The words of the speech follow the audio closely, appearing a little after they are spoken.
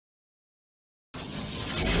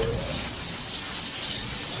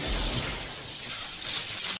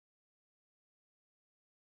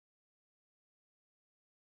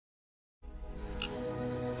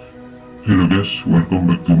Hello guys, welcome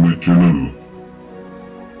back to my channel.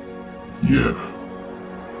 Yeah,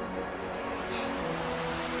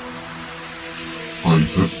 I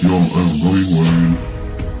hope you all are going well.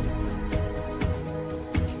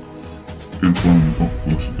 Of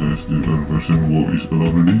course, as the other person who is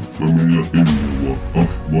already familiar in the world of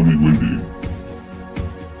bodybuilding.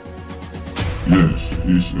 Yes,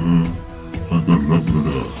 he's a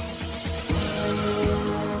Labrada.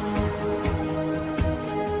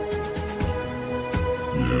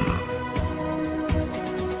 Yeah.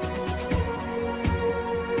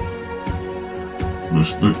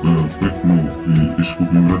 Let's take a quick look. He is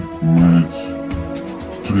cooking red with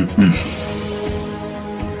 3 pieces.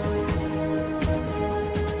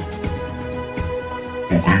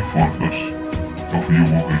 Okay, for those of you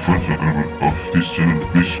who are fans of this channel,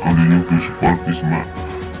 please continue to support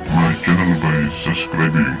my channel by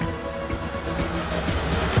subscribing.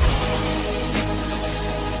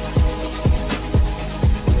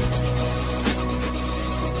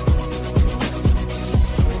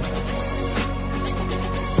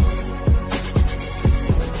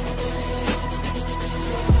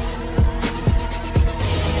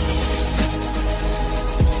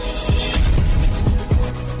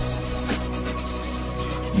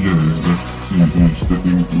 Yeah, let's see him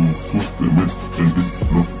stepping to put the mat and big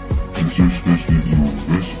block and just with you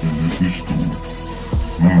rest and the fish too.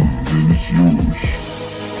 Delicious.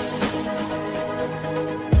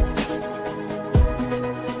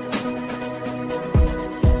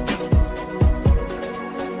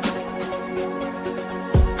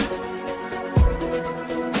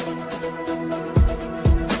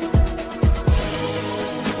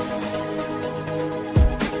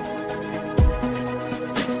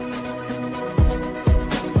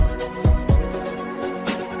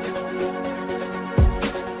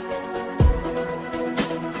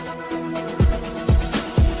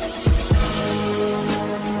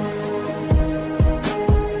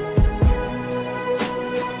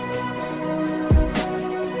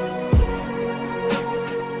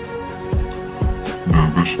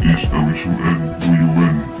 This is a whistle and do you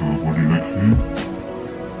win bodybuilding?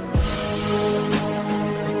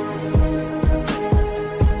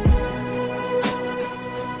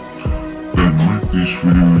 And make this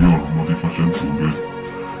video your motivation to get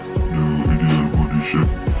the ideal body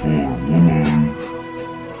shape for woman.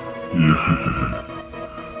 Yeah.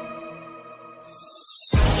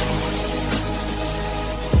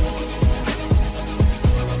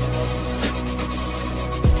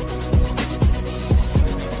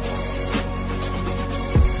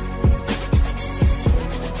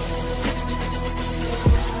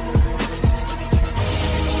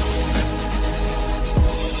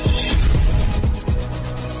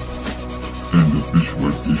 And please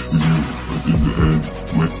watch this video, but in the end,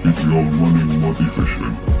 make it your morning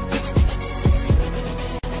motivation.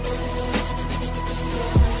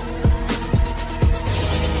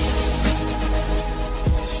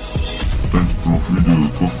 Thanks for video,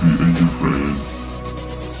 coffee and your friend.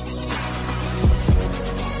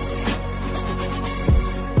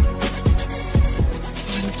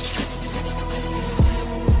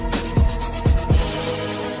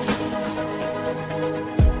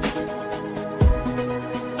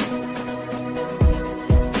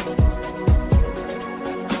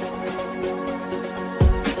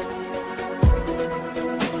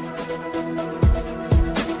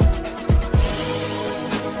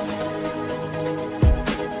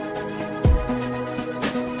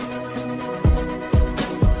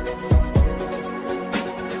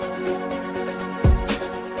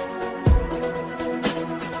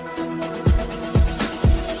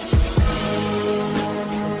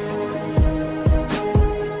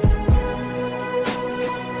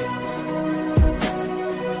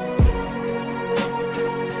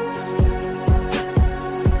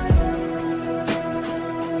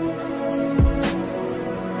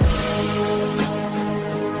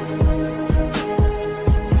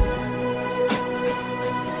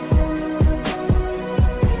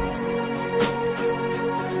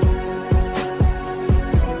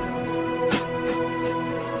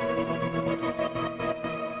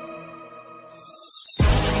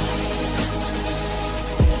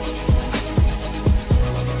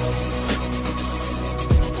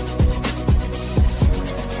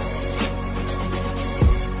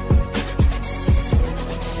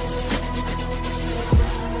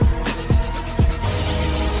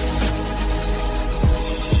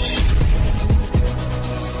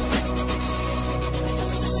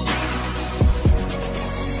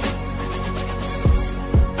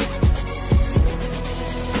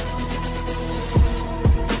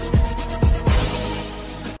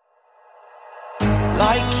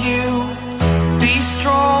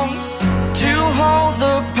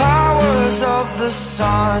 the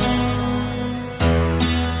sun.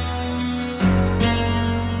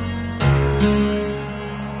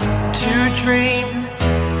 To dream,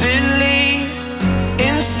 believe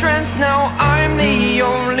in strength. Now I'm the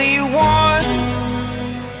only one,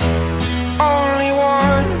 only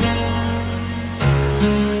one.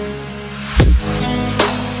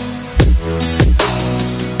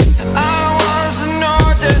 I was an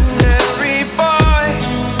ordinary boy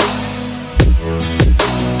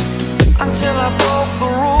until I broke the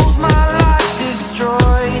rules, my life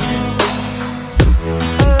destroyed.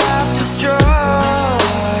 A life destroyed.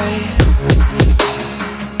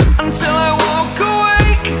 Until I woke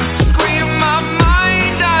awake, scream my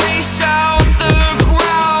mind, I shout, the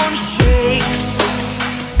ground shakes.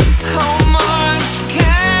 How much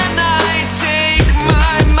can I take?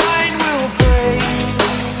 My mind will break.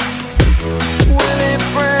 Will it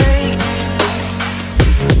break?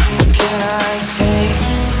 Can I take?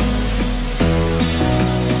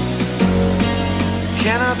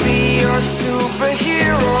 Can I be your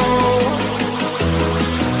superhero?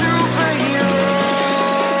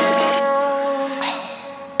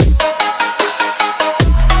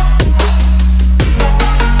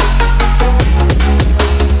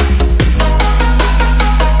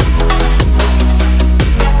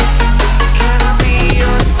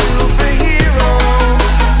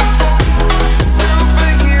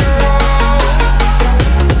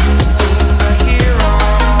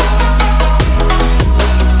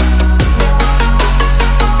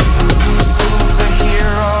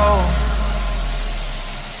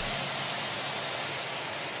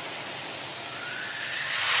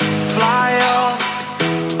 Fly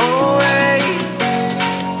away.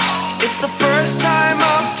 It's the first time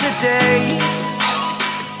of today.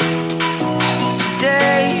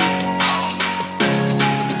 Today.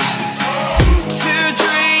 To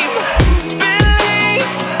dream, believe.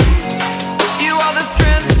 You are the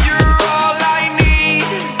strength, you're all I need.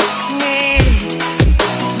 Need.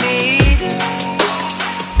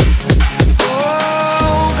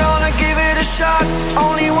 Oh, gonna give it a shot.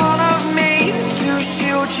 Only one of me to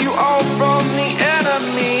shield you all from the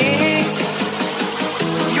enemy.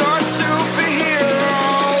 You're a superhero.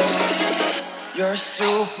 You're a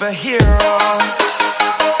superhero.